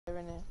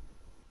in here.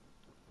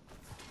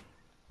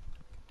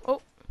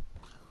 Oh.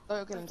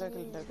 Don't kill him, don't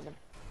kill him, don't kill him.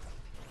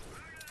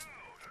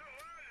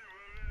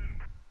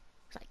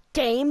 It's like,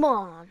 game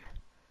on.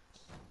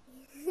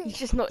 He's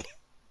just not.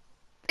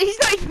 He's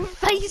not even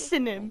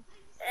facing him.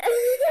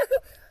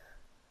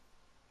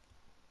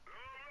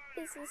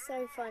 This is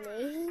so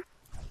funny.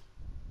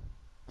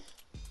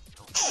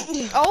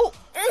 Oh.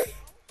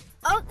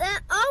 Oh,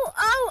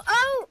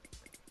 oh!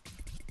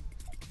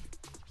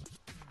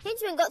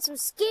 Henchman got some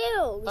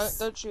skills.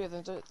 Don't shoot at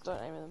them,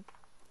 don't aim at them.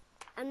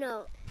 I'm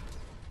not.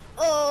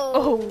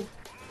 Oh!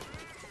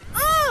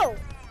 Oh!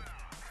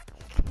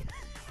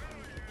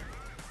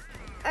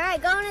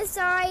 Alright, go on a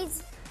side.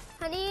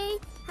 Honey,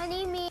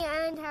 me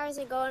and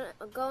Harrison go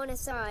on a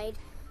side.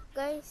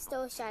 Ghost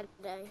or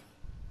Shadow?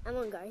 I'm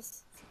on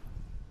Ghost.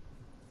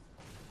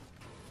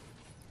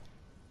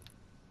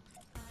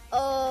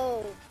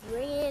 Oh,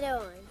 bring it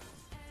on.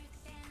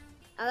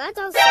 Oh, that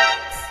does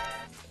sucks.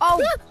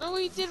 Oh! Oh,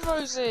 he did,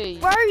 Rosie!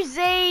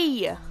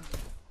 Rosie!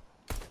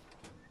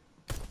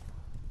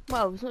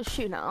 Well, he's not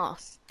shooting at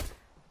us.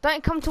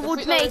 Don't come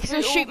towards me, because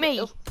he'll shoot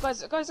me.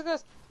 Guys,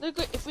 look,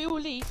 if we all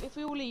leave,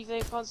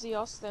 they can't see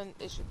us, then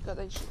they should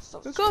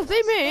stop. You can't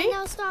see me! Then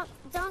they'll stop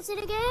dancing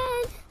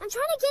again. I'm trying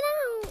to get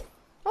out.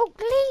 Oh,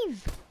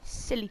 leave!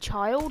 Silly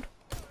child.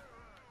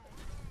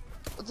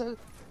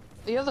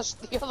 The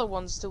other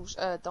one's still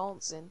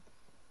dancing.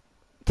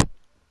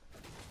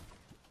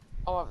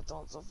 I'll have a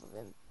dance off of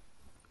him.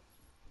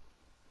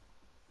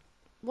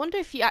 Wonder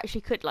if you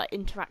actually could, like,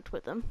 interact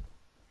with them.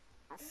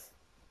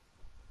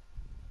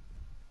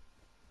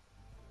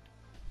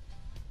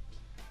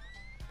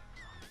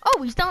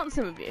 Oh, he's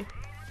dancing with you.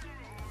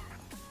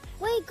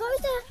 Wait, go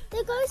there.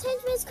 The ghost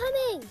henchman's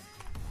coming.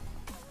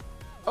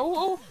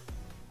 Oh,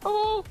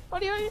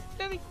 buddy.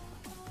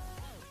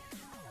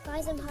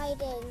 Guys, I'm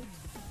hiding.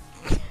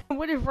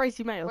 What if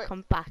Rosie May will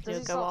come back and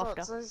he'll go after?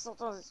 Does he stop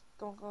dancing?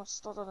 Go on,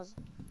 stop dancing.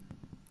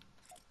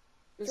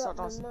 Drop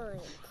my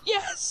mic.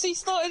 Yes, he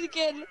started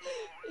again.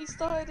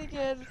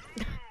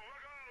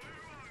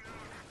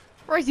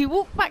 Rosie,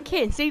 walk back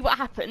here and see what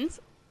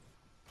happens.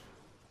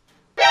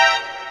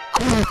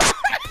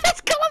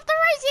 Let's go after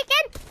Rosie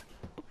again.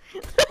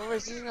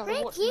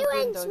 Frick you,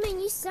 henchman,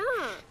 you suck.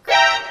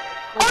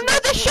 Oh no,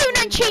 they're shooting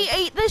at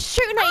They're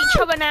shooting at each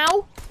other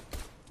now.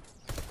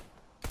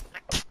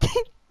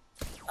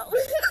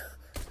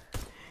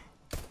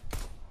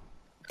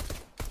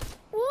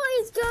 What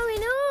is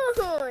going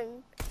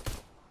on?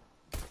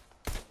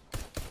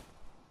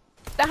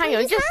 Hang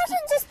on,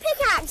 Harrison just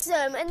pickaxed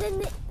them, and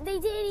then they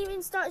didn't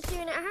even start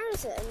shooting at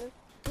Harrison.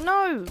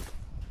 No.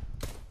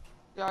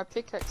 Yeah, I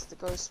pickaxed the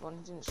ghost one.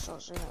 He didn't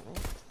start shooting at me.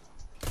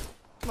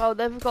 Well,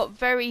 they've got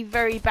very,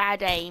 very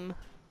bad aim.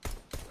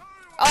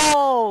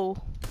 Oh.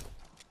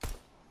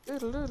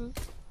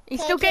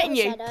 He's still getting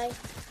you. Shadow.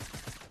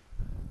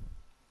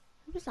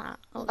 What was that?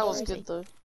 Oh, That was Rosie. good though.